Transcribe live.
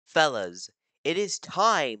Fellas, it is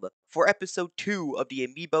time for episode 2 of the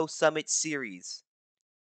Amiibo Summit series.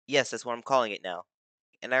 Yes, that's what I'm calling it now.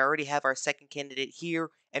 And I already have our second candidate here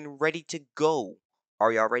and ready to go.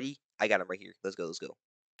 Are y'all ready? I got him right here. Let's go, let's go.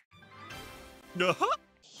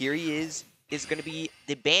 Here he is. It's going to be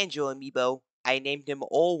the Banjo Amiibo. I named him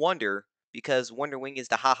All Wonder because Wonder Wing is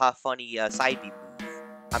the haha funny side B move.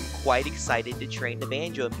 I'm quite excited to train the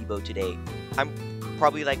Banjo Amiibo today. I'm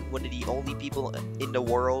probably like one of the only people in the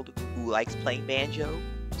world who likes playing Banjo,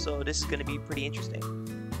 so this is going to be pretty interesting.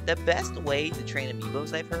 The best way to train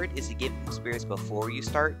Amiibos, I've heard, is to give them spirits before you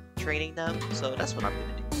start training them, so that's what I'm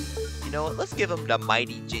going to do. You know what, let's give him the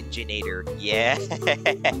Mighty Ginginator, yeah!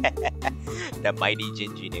 The Mighty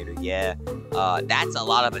Ginginator, yeah. That's a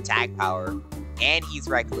lot of attack power, and he's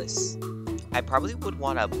reckless. I probably would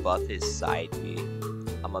want to buff his side B,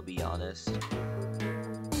 I'm gonna be honest.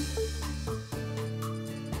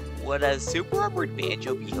 Would a super armored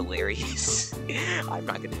Banjo be hilarious? I'm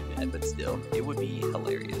not gonna do that, but still, it would be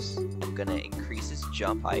hilarious. I'm gonna increase his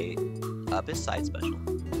jump height, up his side special.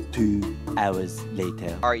 2 hours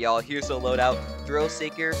later. Alright, y'all, here's the loadout. Thrill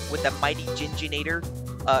Seeker with the Mighty Ginginator.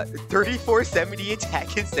 3470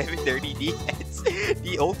 attack and 730 defense.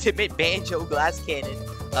 The ultimate Banjo Glass Cannon.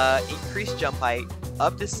 Increased jump height,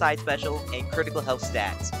 up to side special, and critical health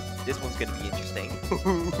stats. This one's gonna be interesting.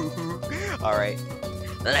 Alright,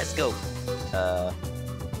 let's go. How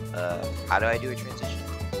do I do a transition?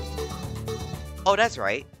 Oh, that's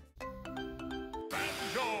right.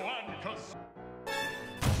 Banjo and Kazooie.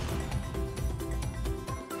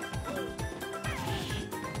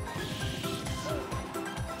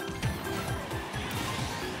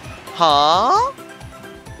 Huh?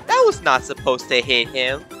 That was not supposed to hit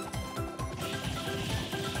him.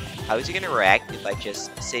 How is he gonna react if I just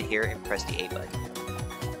sit here and press the A button?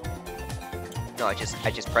 No, I just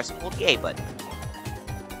press and hold the A button.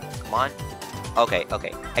 Come on. Okay,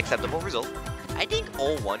 okay. Acceptable result. I think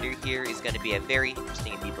All Wonder here is gonna be a very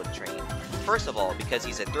interesting Amiibo to train. First of all, because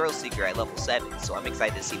he's a Thrill Seeker at level 7, so I'm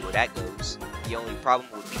excited to see where that goes. The only problem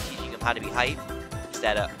with me teaching him how to be hype is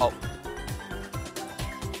that, oh.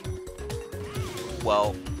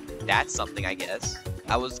 Well, that's something, I guess.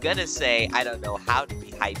 I was gonna say, I don't know how to be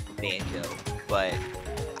hype for Banjo, but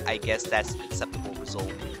I guess that's an acceptable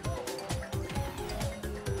result.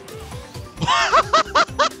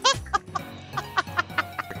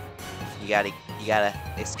 You gotta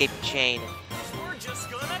escape the chain. We're just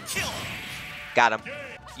gonna kill him. Got him.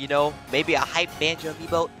 You know, maybe a hype Banjo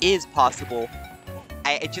Amiibo is possible.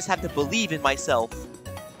 I just have to believe in myself.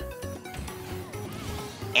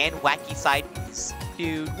 And wacky side Bs.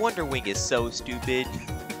 Dude, Wonder Wing is so stupid.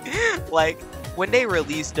 Like, when they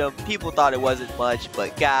released them, people thought it wasn't much,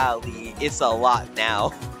 but golly, it's a lot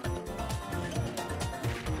now.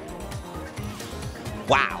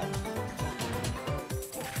 Wow.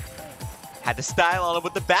 Had to style on him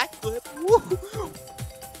with the backflip. Woo.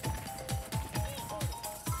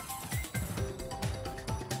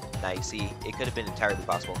 Nice, see, it could have been entirely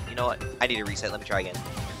possible. You know what? I need to reset. Let me try again.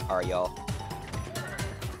 Alright, y'all.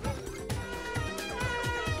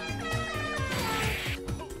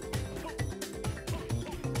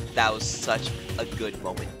 That was such a good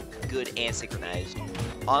moment. Good and synchronized.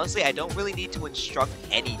 Honestly, I don't really need to instruct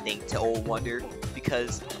anything to All Wonder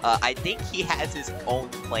because I think he has his own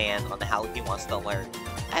plan on how he wants to learn.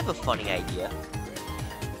 I have a funny idea.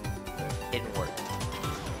 It worked.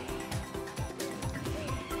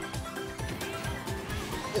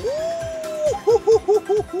 Ooh!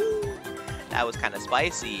 That was kind of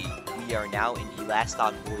spicy. We are now in the last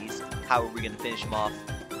stock, boys. How are we going to finish him off?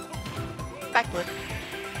 Backflip.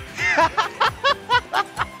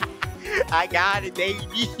 I got it,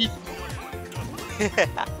 baby.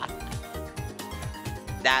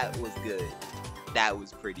 That was good. That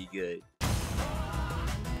was pretty good.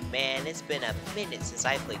 Man, it's been a minute since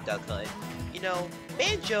I played Duck Hunt. You know,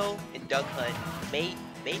 Banjo and Duck Hunt may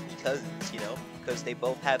be cousins, you know, because they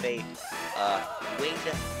both have a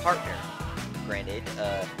winged partner. Granted,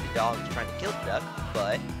 the dog is trying to kill the duck,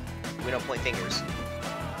 but we don't point fingers.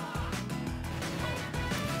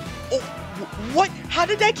 Oh, what? How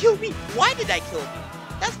did that kill me? Why did that kill me?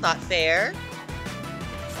 That's not fair.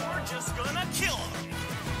 We're just gonna kill him.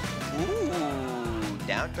 Ooh,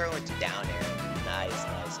 down throw into down air. Nice,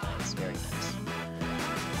 nice, nice. Very nice.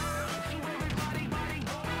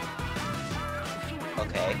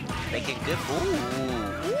 Okay, making good.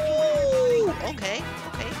 Ooh, okay,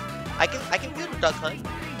 okay. I can feel the Duck Hunt.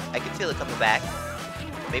 I can feel it coming back.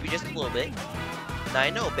 Maybe just a little bit. Now I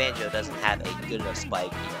know Banjo doesn't have a good enough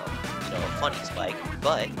spike, you know, a funny spike,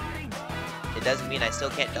 but it doesn't mean I still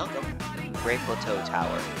can't dunk him. Great Plateau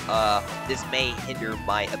Tower. This may hinder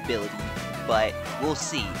my ability, but we'll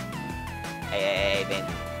see. Hey, man.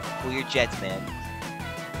 Cool your jets, man.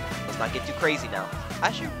 Let's not get too crazy now.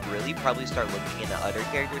 I should really probably start looking into other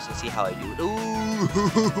characters and see how I do it.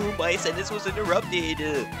 Ooh, my sentence was interrupted.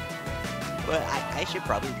 But I should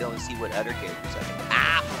probably go and see what other characters I can.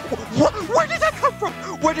 Ah! Where did that come from?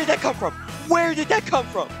 Where did that come from? Where did that come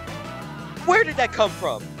from? Where did that come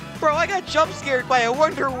from? Bro, I got jump scared by a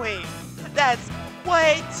Wonder Wing. That's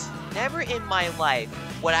what? Never in my life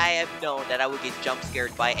would I have known that I would get jump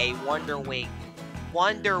scared by a Wonder Wing.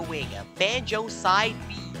 Wonder Wing, a Banjo side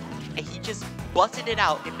B. And he just busted it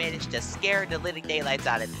out and managed to scare the living daylights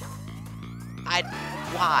out of me.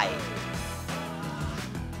 Why?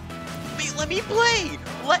 Let me play!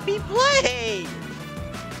 Let me play!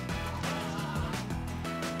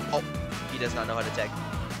 Oh, he does not know how to tech.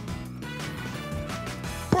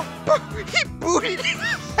 He booted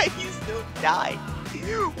it! He still died.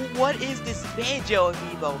 What is this Banjo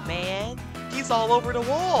Amiibo, man? He's all over the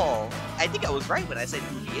wall. I think I was right when I said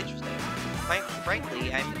it would be interesting.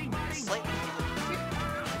 Frankly, I'm slightly...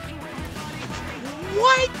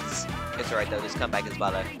 What? It's alright though, this comeback's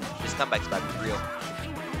about to be real.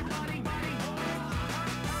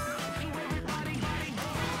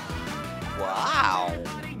 Wow.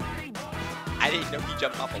 I didn't know he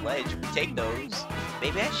jumped off a ledge. We take those.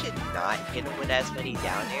 Maybe I should not hit him with as many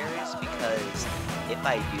down airs, because if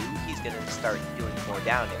I do, he's gonna start doing more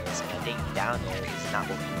down airs, and I think down air is not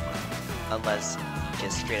what we want. Unless he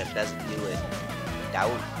just straight up doesn't do it. That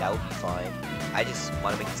would be fine. I just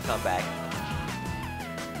want to make this comeback.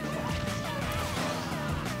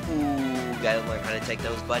 Ooh, gotta learn how to tech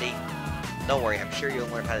those, buddy. Don't worry, I'm sure you'll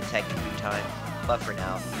learn how to tech in due time. But for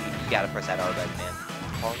now, you gotta press that R button, man.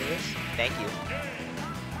 All this? Thank you.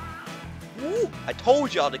 Woo! I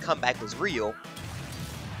told y'all the comeback was real.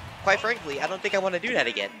 Quite frankly, I don't think I want to do that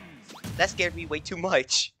again. That scared me way too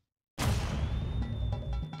much.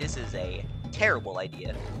 This is a terrible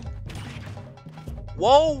idea.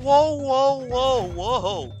 Whoa, whoa, whoa, whoa,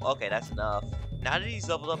 whoa! Okay, that's enough. Now that he's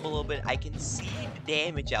leveled up a little bit, I can see the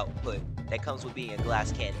damage output that comes with being a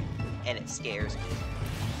glass cannon, and it scares me.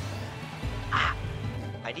 Ah!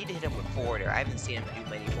 I need to hit him with forward air. I haven't seen him do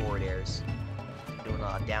many forward airs. Doing a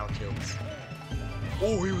lot of down tilts.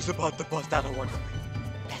 Oh, he was about to bust out a Wonder Wing.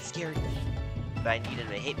 That scared me. But I needed him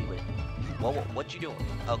to hit me with it. What you doing?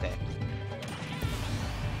 Okay.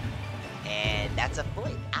 And that's a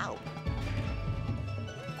foot out.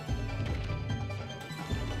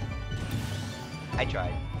 I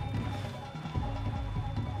tried.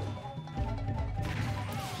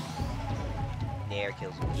 Nair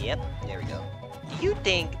kills him. Yep, there we go. Do you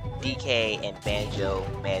think DK and Banjo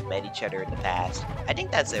may have met each other in the past? I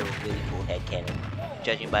think that's a really cool headcanon,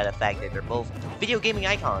 judging by the fact that they're both video gaming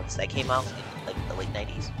icons that came out in like the late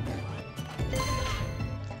 90s.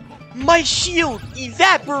 My shield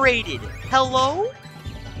evaporated! Hello?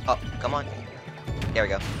 Oh, come on. There we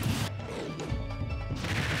go.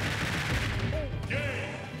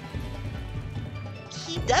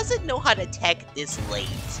 He doesn't know how to tech this late.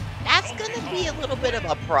 That's gonna be a little bit of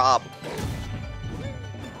a problem.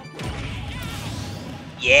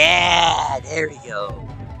 Yeah, there we go.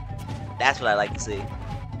 That's what I like to see.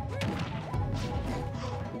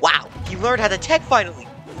 Wow, he learned how to tech finally.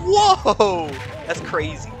 Whoa, that's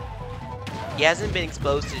crazy. He hasn't been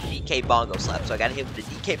exposed to the DK Bongo Slap, so I gotta hit with the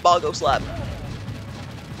DK Bongo Slap.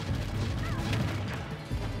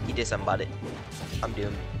 He did something about it. I'm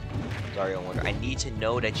doomed. Sorry, I wonder. I need to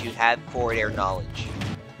know that you have forward air knowledge.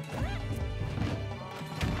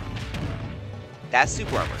 That's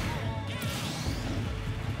super armor.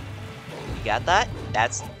 You got that?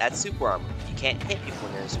 That's super armor. You can't hit people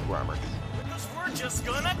when they're in super armor. We're just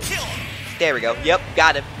gonna kill him. There we go. Yep,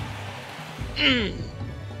 got him.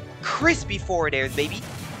 Crispy forward airs, baby.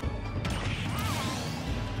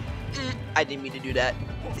 I didn't mean to do that.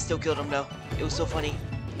 It still killed him though. It was so funny.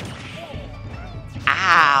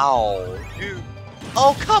 Ow! Dude.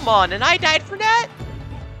 Oh, come on, and I died for that?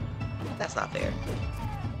 That's not fair.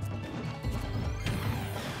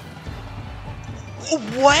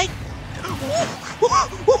 What?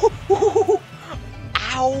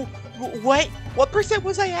 Ow! What? What percent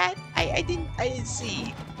was I at? I didn't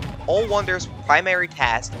see. All Wonder's primary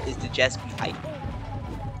task is to just be hype.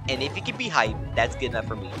 And if it can be hype, that's good enough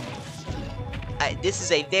for me. This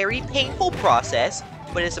is a very painful process,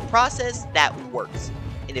 but it's a process that works.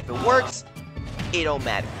 And if it works, it don't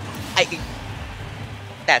matter.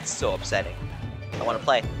 That's so upsetting. I want to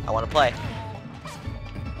play. I want to play.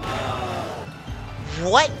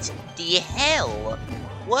 What the hell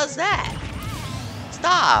was that?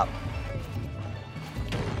 Stop.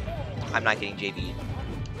 I'm not getting JV.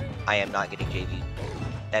 I am not getting JV.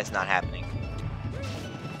 That's not happening.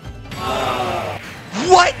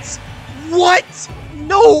 What? What?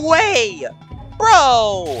 No way!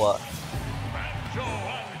 Bro!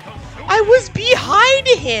 I was behind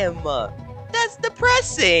him! That's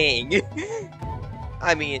depressing!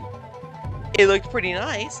 I mean, it looked pretty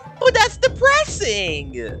nice, but that's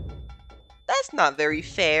depressing! That's not very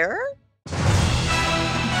fair.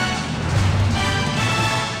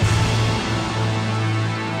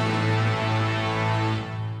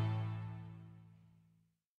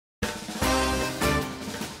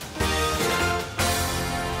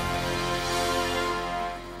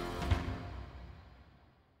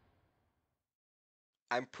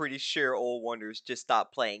 I'm pretty sure Old Wonders just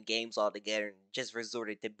stopped playing games altogether and just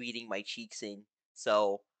resorted to beating my cheeks in.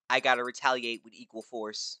 So, I gotta retaliate with equal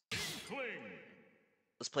force.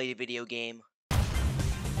 Let's play the video game.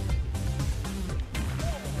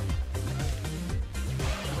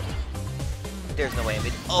 There's no way I'm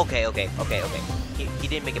in. Okay. He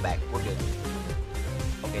didn't make it back. We're good.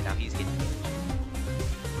 Okay, now he's hitting me.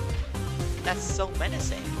 That's so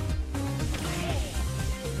menacing.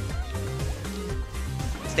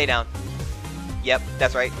 Stay down. Yep,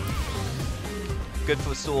 that's right. Good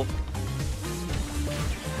footstool.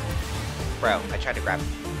 Bro, I tried to grab him.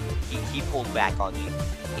 He pulled back on me.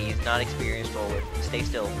 He's not experienced roller. Stay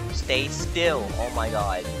still. Stay still. Oh my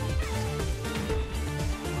god.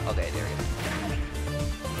 Okay, there we go.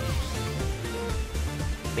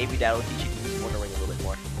 Maybe that'll teach you to use Wonder Ring a little bit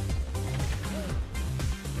more.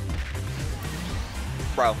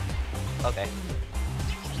 Bro. Okay.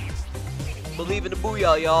 Believe in the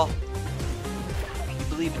booyah, y'all. You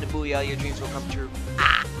believe in the booyah, your dreams will come true.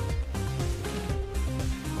 Ah!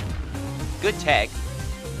 Good tag.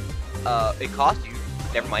 It cost you.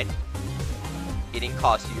 Never mind. It didn't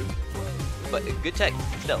cost you. But good tag,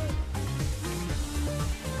 still.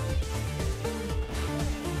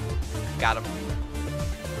 Got him.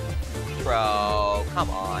 Bro, come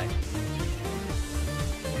on.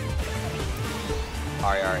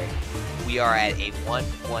 Alright. We are at a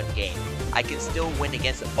 1-1 game. I can still win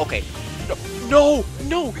against him. Okay. No!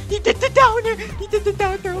 He did the downer! He did the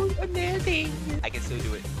down throw. Amazing. I can still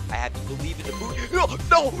do it. I have to believe in the boot. No!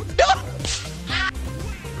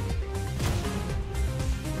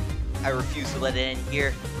 I refuse to let it end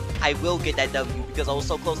here. I will get that W because I was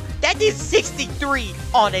so close. That is 63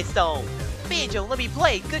 on its own. Banjo, let me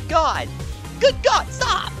play. Good God. Good God,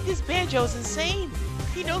 stop! This Banjo's insane.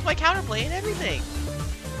 He knows my counterplay and everything.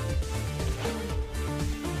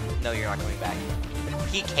 No, you're not coming back.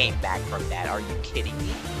 He came back from that. Are you kidding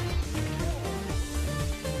me?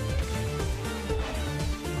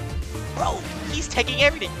 Bro, he's taking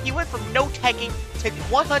everything. He went from no tagging to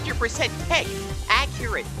 100% tech.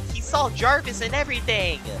 Accurate. He saw Jarvis and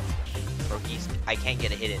everything. Bro, I can't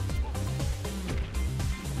get a hit in.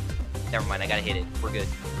 Never mind, I gotta hit it. We're good.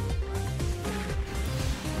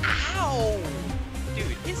 Ow! Dude,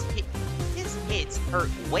 his hits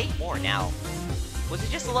hurt way more now. Was it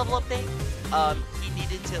just a level up thing? He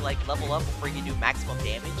needed to like level up before he could do maximum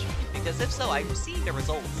damage? Because if so, I've seen the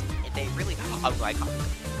results, and they really. Oh, I caught him.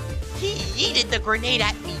 He yeeted the grenade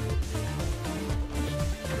at me.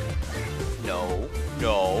 No.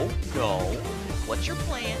 What's your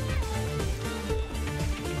plan?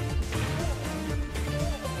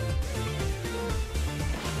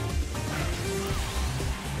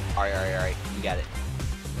 Alright. You got it.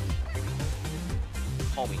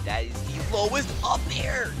 Homie, that is the lowest up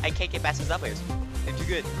air! I can't get past his up airs. They're too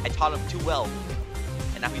good. I taught him too well.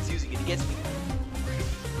 And now he's using it against me.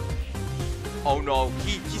 Oh no,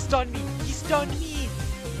 he stunned me! He stunned me!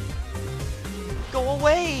 Go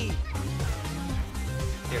away!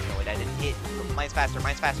 There's no way that didn't hit. Mine's faster. Oh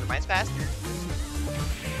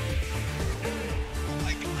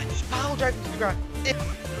my god, he pile driving to the ground.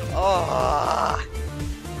 Oh,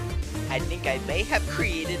 I think I may have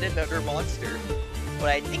created another monster. But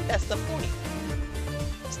I think that's the point.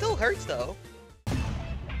 Still hurts though.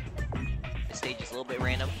 The stage is a little bit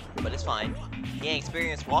random, but it's fine. He ain't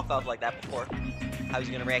experienced walk-off like that before. How's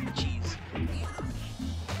he gonna react to cheese?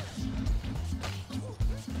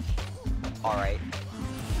 Alright.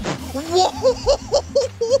 Whoa!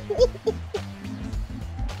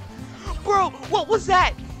 Bro, what was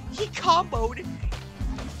that? He comboed.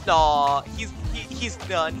 Nah, he's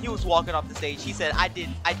done. He was walking off the stage. He said, I did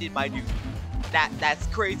my duty. That's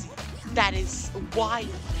crazy. That is wild.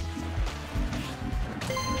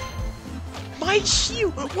 My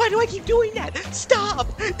shield! Why do I keep doing that?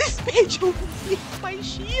 Stop! This Banjo, my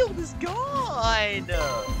shield is gone!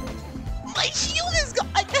 My shield is gone!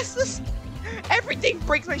 Everything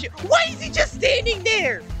breaks my shield. Why is he just standing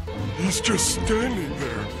there? He's just standing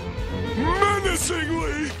there,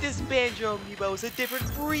 menacingly! This Banjo Amiibo is a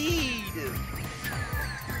different breed.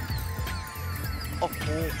 Oh.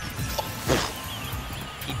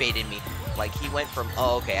 He baited me. Like, he went from,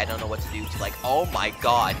 oh, okay, I don't know what to do, to like, oh my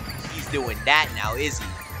god, he's doing that now, is he?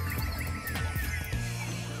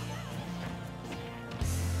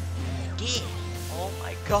 Yeah. Oh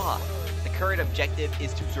my god. The current objective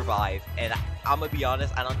is to survive, and I'm gonna be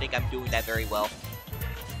honest, I don't think I'm doing that very well.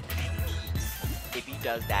 If he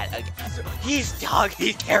does that again, he's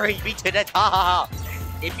carrying me to the top.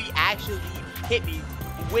 If he actually hit me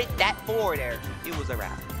with that forward air, it was a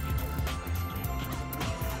wrap.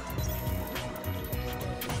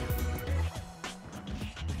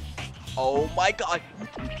 Oh my god.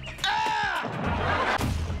 Ah!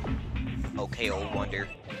 Okay, old wonder.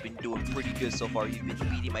 You've been doing pretty good so far. You've been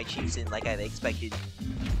beating my Chiefs in like I expected.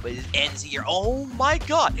 But it ends here. Oh my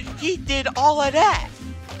god. He did all of that.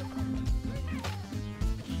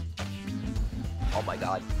 Oh my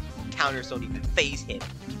god. Counters don't even phase him.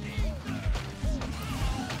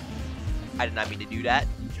 I did not mean to do that.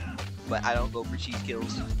 But I don't go for cheese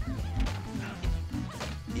kills.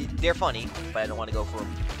 They're funny, but I don't want to go for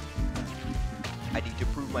them. I need to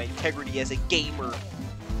prove my integrity as a gamer.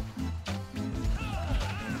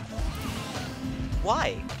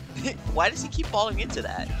 Why? Why does he keep falling into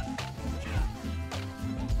that?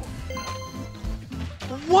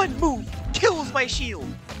 One move kills my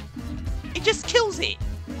shield. It just kills it.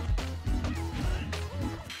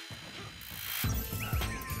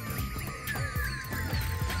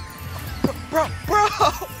 Bro!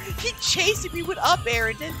 He chased me with up air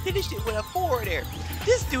and then finished it with a forward air.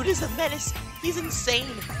 This dude is a menace. He's insane.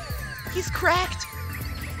 He's cracked.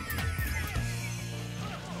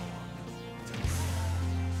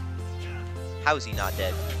 How is he not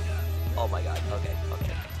dead? Oh my god. Okay.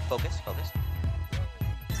 Focus.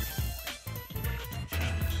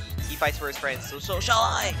 He fights for his friends, so shall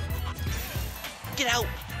I. Get out.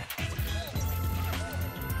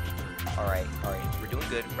 Alright. We're doing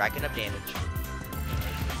good. Racking up damage.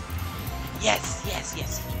 Yes.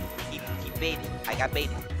 He baited. I got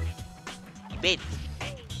baited. He baited.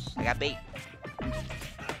 I got bait.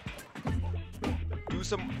 Do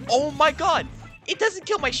some. Oh my god! It doesn't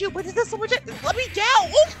kill my shield, but it does so much. Let me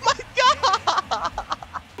down! Oh my god!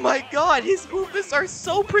 My god, his movements are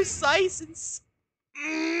so precise and.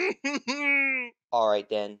 Alright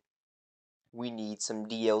then. We need some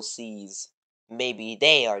DLCs. Maybe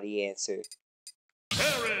they are the answer.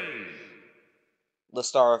 Terry! Let's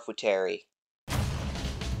start off with Terry.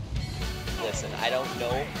 Listen, I don't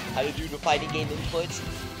know how to do the fighting game inputs,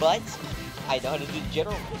 but I know how to do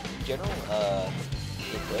general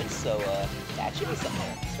inputs, so that should be something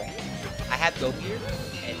else, right? I have Go Gear,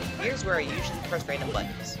 and here's where I usually press random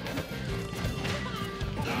buttons.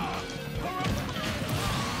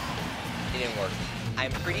 It didn't work.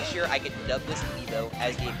 I'm pretty sure I could dub this Amiibo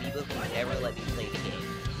as the Amiibo who would never let me play the game.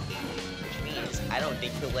 Which means I don't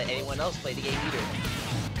think he'll let anyone else play the game either.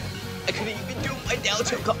 I couldn't even do my down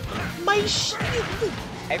tilt. My shield!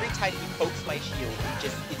 Every time he pokes my shield,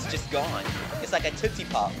 it's just gone. It's like a Tootsie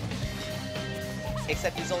Pop.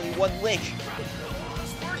 Except there's only one lick.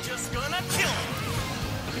 We're just gonna kill him.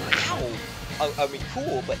 Ow! I mean,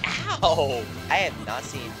 cool, but ow! I have not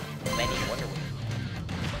seen many Wonder Wings.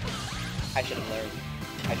 I should have learned.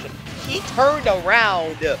 He turned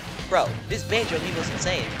around! Bro, this Banjo Amiibo's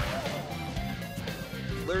insane.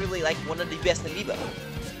 Literally like one of the best Amiibo.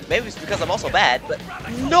 Maybe it's because I'm also bad, but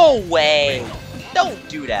no way! Don't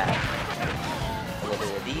do that! A little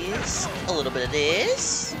bit of this, a little bit of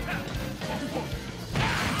this.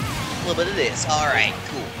 A little bit of this. Alright,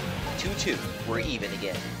 cool. 2-2. We're even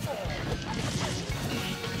again.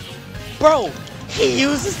 Bro! He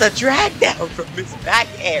uses the drag down from his back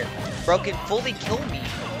air! Bro can fully kill me.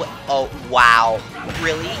 What? Oh, wow.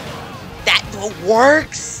 Really? That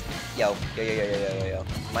works? Yo.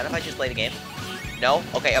 Mind if I just play the game? No?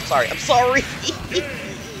 Okay, I'm sorry. He's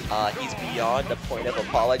beyond the point of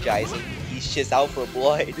apologizing. He's just out for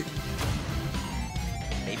blood.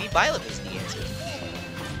 Maybe Violet is the answer.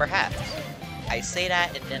 Perhaps. I say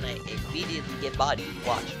that and then I immediately get bodied.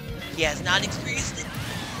 Watch. He has not experienced it.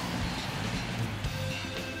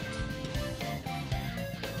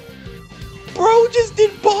 Bro just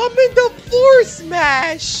did bomb in the floor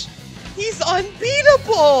smash! He's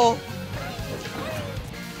unbeatable!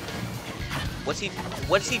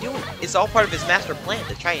 What's he doing? It's all part of his master plan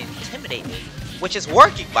to try and intimidate me. Which is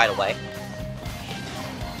working, by the way.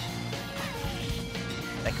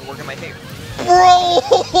 That can work in my favor. Bro!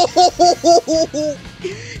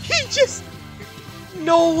 He just...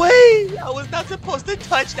 No way! I was not supposed to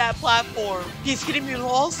touch that platform. He's hitting me with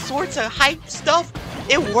all sorts of hype stuff.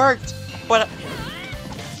 It worked, but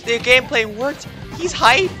the gameplay worked. He's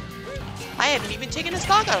hype. I haven't even taken a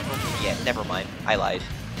stock out of him yet. Never mind. I lied.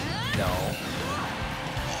 No.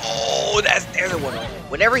 Oh, there's a one.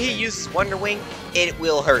 Whenever he uses Wonder Wing, it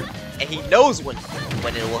will hurt. And he knows when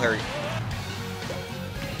it will hurt.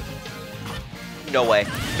 No way.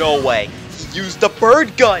 No way. He used the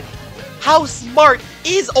bird gun. How smart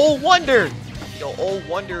is Old Wonder? Yo, Old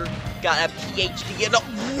Wonder got a PhD in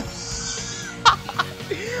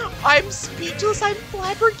I'm speechless. I'm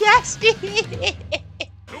flabbergasted.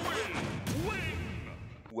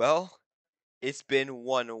 Well, it's been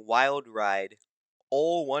one wild ride.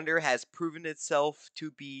 Old Wonder has proven itself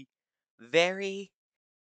to be very,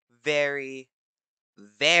 very,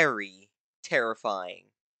 very terrifying.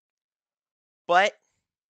 But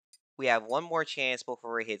we have one more chance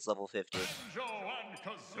before it hits level 50. Banjo and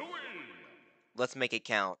Kazooie. Let's make it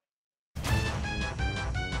count.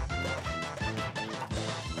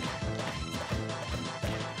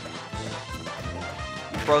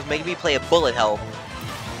 Bro's making me play a bullet hell.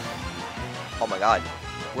 Oh my god.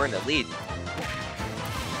 We're in the lead.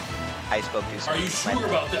 I spoke too soon. Are you sure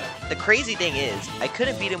about that? The crazy thing is, I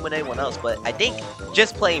couldn't beat him with anyone else, but I think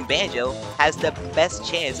just playing Banjo has the best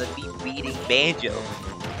chance of me beating Banjo.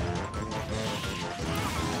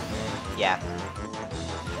 Yeah.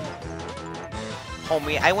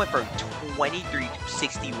 Homie, I went from 23 to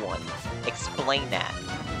 61. Explain that.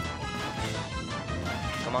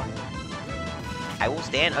 Come on. I will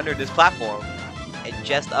stand under this platform and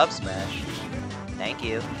just up smash. Thank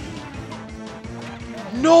you.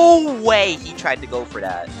 No way he tried to go for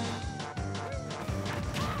that.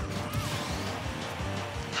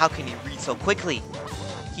 How can he read so quickly?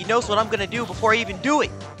 He knows what I'm gonna do before I even do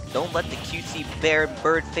it. Don't let the cutesy bear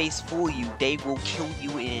bird face fool you. They will kill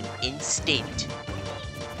you in an instant.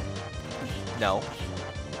 No.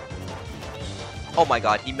 Oh my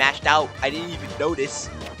god, he mashed out. I didn't even notice.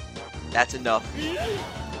 That's enough.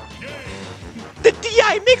 The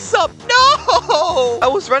DI mix-up! No! I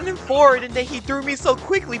was running forward and then he threw me so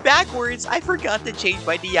quickly backwards, I forgot to change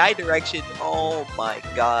my DI direction. Oh my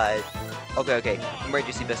god. Okay.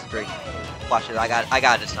 Emergency best of 3. Watch it, I got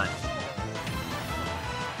it this time.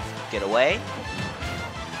 Get away.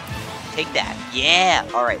 Take that. Yeah!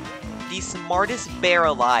 Alright. The smartest bear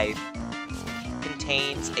alive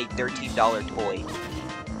contains a $13 toy.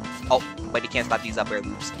 Oh, but he can't stop these up air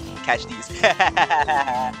loops. Catch these.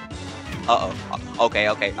 Uh-oh. Okay.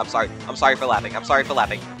 I'm sorry. I'm sorry for laughing. I'm sorry for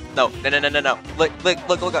laughing. No. Look.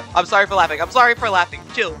 I'm sorry for laughing. I'm sorry for laughing.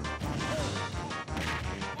 Chill.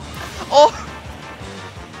 Oh!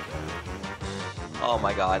 Oh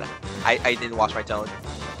my god. I didn't watch my tone.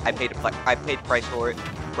 I paid price for it.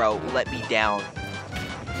 Bro, let me down.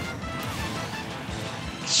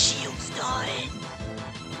 Shield's done.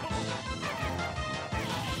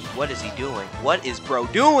 What is he doing? What is bro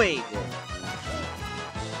doing?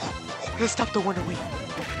 Let's stop the Wonder Wing.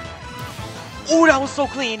 Oh, that was so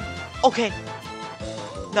clean. Okay.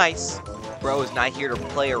 Nice. Bro is not here to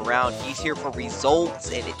play around. He's here for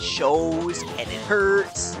results, and it shows, and it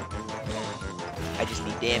hurts. I just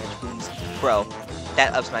need damage, please. Bro,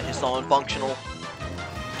 that up smash is so unfunctional.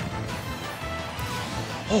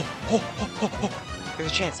 Oh.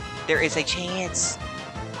 There's a chance. There is a chance.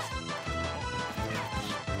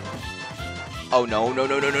 Oh no.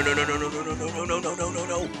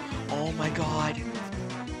 Oh my god.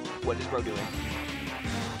 What is bro doing?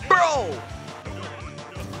 Bro!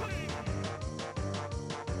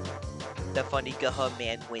 The funny Gaha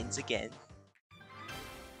man wins again.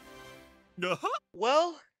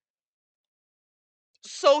 Well,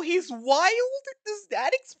 so he's wild? Does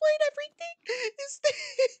that explain everything?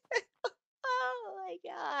 Oh my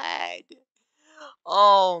god.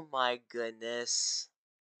 Oh my goodness.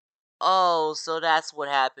 Oh, so that's what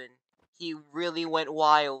happened. He really went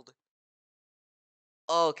wild.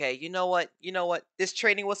 Okay, you know what? This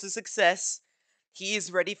training was a success. He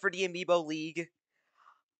is ready for the Amiibo League.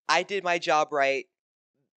 I did my job right.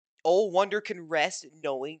 Old Wonder can rest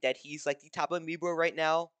knowing that he's like the top Amiibo right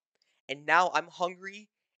now. And now I'm hungry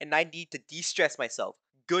and I need to de-stress myself.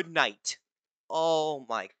 Good night. Oh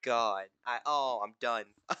my god. I'm done.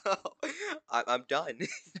 I'm done.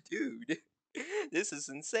 Dude, this is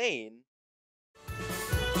insane.